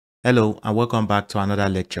Hello and welcome back to another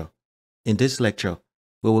lecture. In this lecture,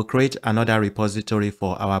 we will create another repository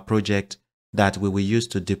for our project that we will use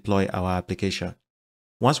to deploy our application.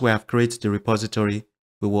 Once we have created the repository,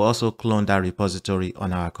 we will also clone that repository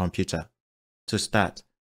on our computer. To start,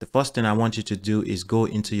 the first thing I want you to do is go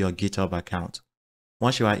into your GitHub account.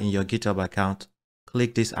 Once you are in your GitHub account,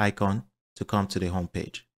 click this icon to come to the home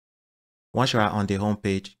page. Once you are on the home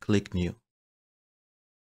page, click New.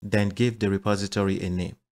 Then give the repository a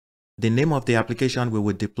name. The name of the application we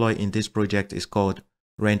will deploy in this project is called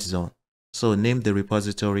Rent Zone. So name the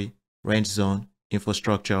repository Rent Zone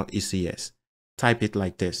Infrastructure ECS. Type it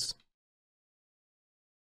like this.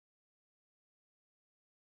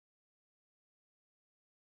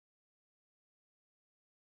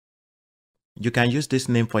 You can use this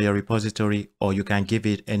name for your repository, or you can give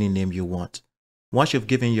it any name you want. Once you've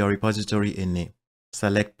given your repository a name,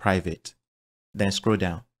 select Private. Then scroll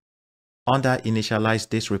down. Under Initialize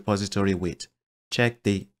this repository with, check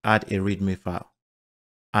the Add a README file.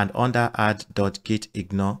 And under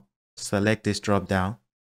add.gitignore, select this drop-down,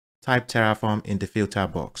 type Terraform in the filter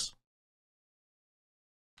box.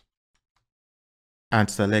 And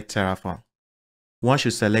select Terraform. Once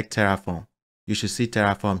you select Terraform, you should see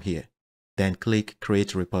Terraform here. Then click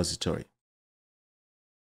Create Repository.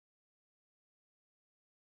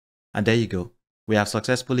 And there you go. We have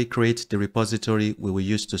successfully created the repository we will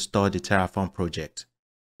use to store the Terraform project.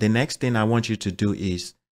 The next thing I want you to do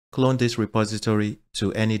is clone this repository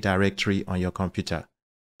to any directory on your computer.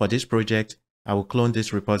 For this project, I will clone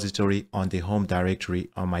this repository on the home directory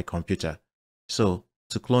on my computer. So,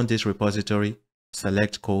 to clone this repository,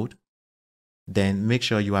 select Code, then make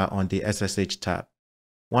sure you are on the SSH tab.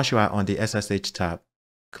 Once you are on the SSH tab,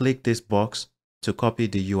 click this box to copy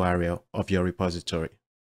the URL of your repository.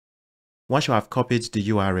 Once you have copied the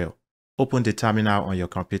URL, open the terminal on your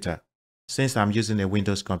computer. Since I'm using a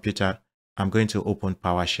Windows computer, I'm going to open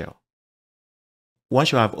PowerShell.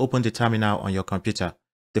 Once you have opened the terminal on your computer,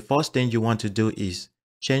 the first thing you want to do is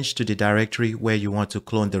change to the directory where you want to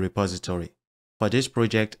clone the repository. For this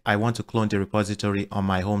project, I want to clone the repository on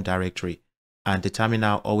my home directory, and the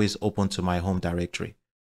terminal always open to my home directory.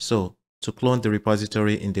 So, to clone the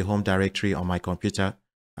repository in the home directory on my computer,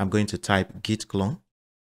 I'm going to type git clone.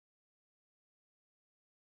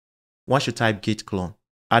 Once you type git clone,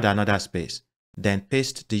 add another space, then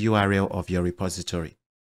paste the URL of your repository.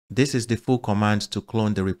 This is the full command to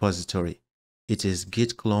clone the repository. It is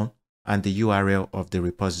git clone and the URL of the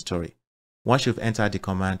repository. Once you've entered the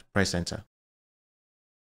command, press enter.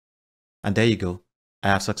 And there you go. I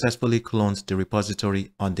have successfully cloned the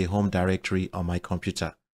repository on the home directory on my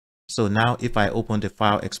computer. So now if I open the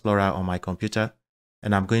File Explorer on my computer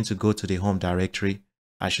and I'm going to go to the home directory,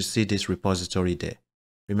 I should see this repository there.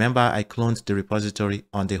 Remember, I cloned the repository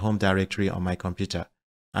on the home directory on my computer,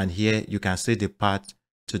 and here you can see the path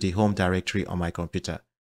to the home directory on my computer.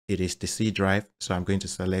 It is the C drive, so I'm going to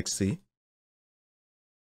select C.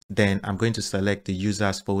 Then I'm going to select the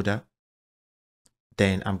users folder.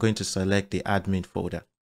 Then I'm going to select the admin folder.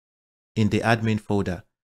 In the admin folder,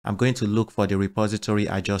 I'm going to look for the repository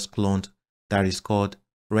I just cloned that is called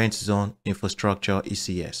Rent Zone Infrastructure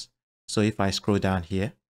ECS. So if I scroll down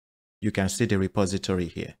here, you can see the repository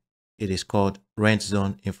here. It is called Rent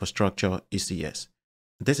Zone Infrastructure ECS.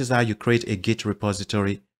 This is how you create a Git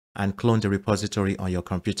repository and clone the repository on your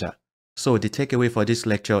computer. So the takeaway for this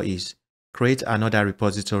lecture is create another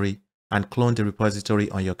repository and clone the repository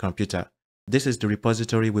on your computer. This is the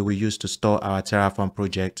repository we will use to store our Terraform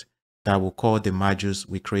project that will call the modules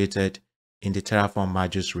we created in the Terraform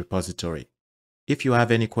modules repository. If you have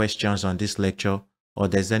any questions on this lecture or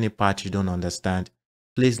there's any part you don't understand,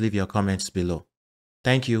 please leave your comments below.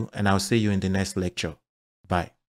 Thank you, and I'll see you in the next lecture. Bye.